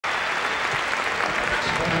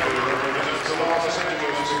the Los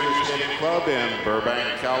Angeles Figure Skating Club in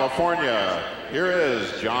Burbank, California, here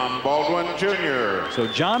is John Baldwin Jr. So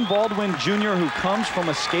John Baldwin Jr., who comes from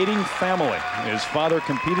a skating family. His father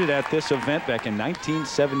competed at this event back in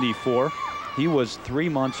 1974. He was 3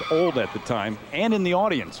 months old at the time, and in the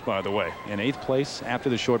audience, by the way, in 8th place after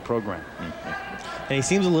the short program. And he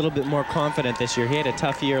seems a little bit more confident this year. He had a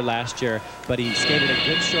tough year last year, but he skated a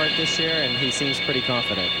good short this year, and he seems pretty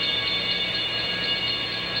confident.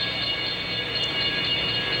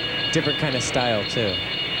 Different kind of style, too,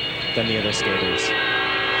 than the other skaters.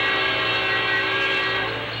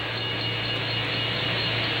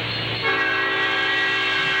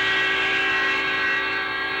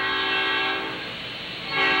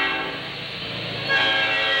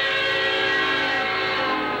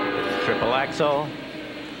 Triple axel,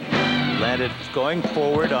 landed going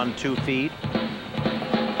forward on 2 feet.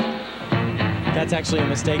 That's actually a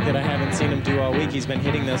mistake that I haven't seen him do all week. He's been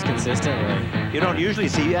hitting those consistently. You don't usually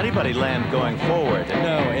see anybody land going forward.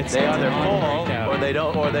 No, it's they either fall or they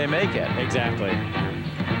don't, or they make it. Exactly.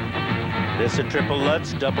 This a triple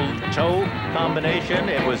Lutz double toe combination.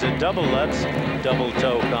 It was a double Lutz double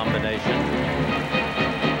toe combination.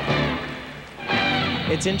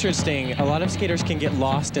 It's interesting. A lot of skaters can get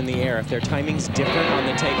lost in the air. If their timing's different on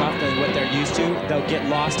the takeoff than what they're used to, they'll get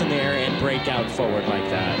lost in the air and break out forward like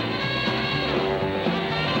that.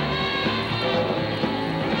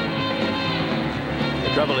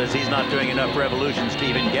 The trouble is he's not doing enough revolutions to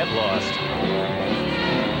even get lost.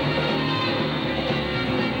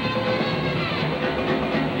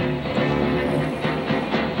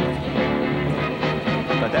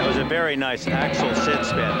 But that was a very nice axel sit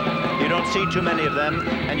spin. You don't see too many of them,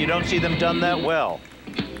 and you don't see them done that well.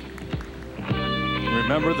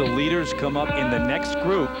 Remember, the leaders come up in the next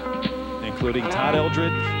group, including Todd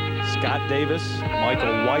Eldridge, Scott Davis,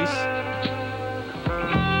 Michael Weiss.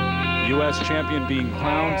 U.S. champion being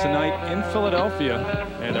crowned tonight in Philadelphia,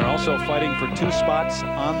 and they're also fighting for 2 spots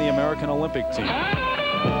on the American Olympic team.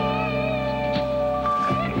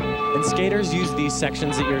 And skaters use these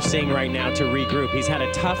sections that you're seeing right now to regroup. He's had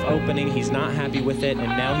a tough opening, he's not happy with it, and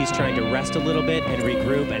now he's trying to rest a little bit and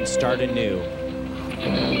regroup and start anew.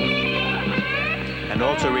 And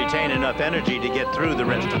also retain enough energy to get through the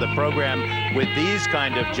rest of the program with these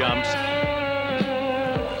kind of jumps.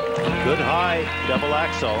 Good high double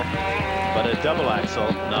axel, but a double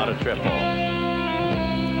axel, not a triple.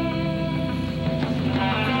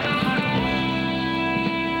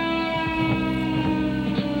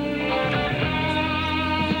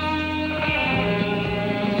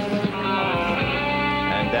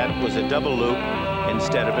 Was a double loop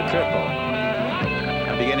instead of a triple.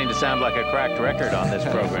 I'm beginning to sound like a cracked record on this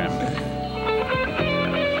program.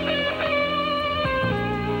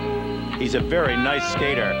 He's a very nice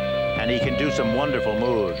skater, and he can do some wonderful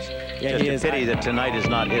moves. Yeah, Just a pity that tonight is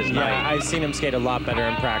not his night. Yeah, I've seen him skate a lot better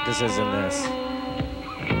in practices than this.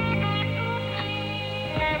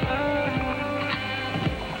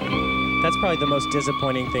 That's probably the most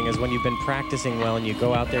disappointing thing, is when you've been practicing well and you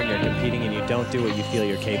go out there and you're competing and you don't do what you feel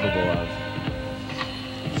you're capable of.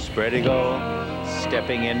 Spread eagle,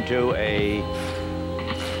 stepping into a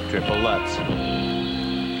triple Lutz.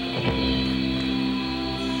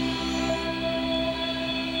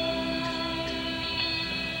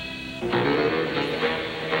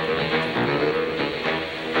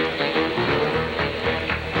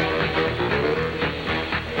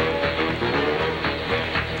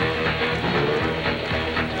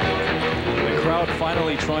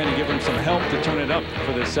 Finally trying to give him some help to turn it up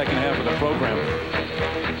for the second half of the program.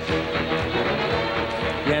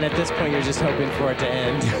 Yeah, and at this point, you're just hoping for it to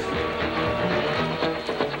end.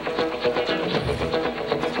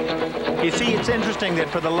 You see, it's interesting that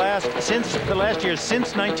for the last year,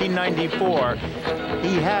 since 1994,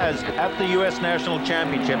 he has, at the U.S. National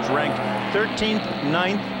Championships, ranked 13th,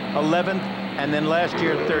 9th, 11th, and then last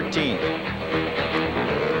year, 13th.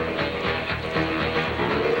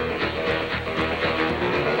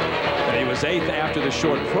 He was 8th after the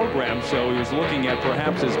short program, so he was looking at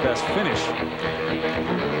perhaps his best finish.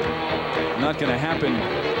 Not going to happen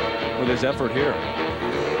with his effort here.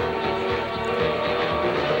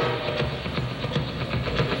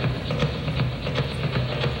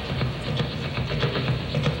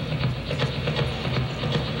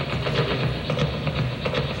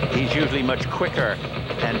 He's usually much quicker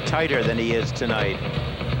and tighter than he is tonight.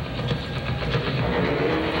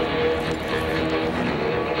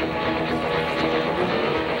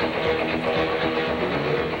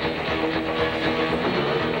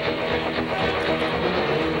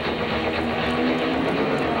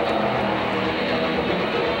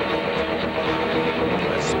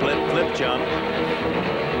 A split flip jump.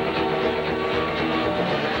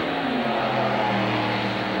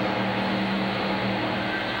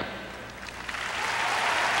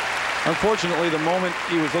 Unfortunately, the moment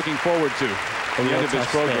he was looking forward to at the end of his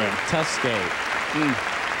program. Tough skate.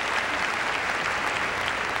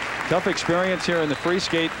 Tough experience here in the free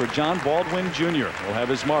skate for John Baldwin Jr. Will have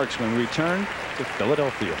his marks when we return to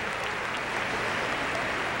Philadelphia.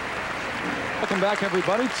 Welcome back,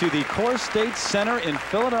 everybody, to the Core State Center in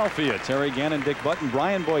Philadelphia. Terry Gannon, Dick Button,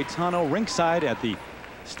 Brian Boitano ringside at the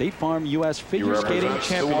State Farm U.S. Figure Skating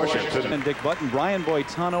Championship. And Dick Button, Brian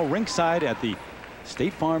Boitano ringside at the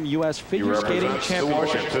State Farm U.S. Figure Skating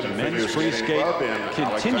Championship. The men's free skate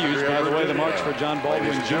continues. By the way, the marks for John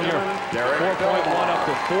Baldwin Jr. 4.1 up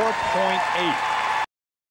to 4.8.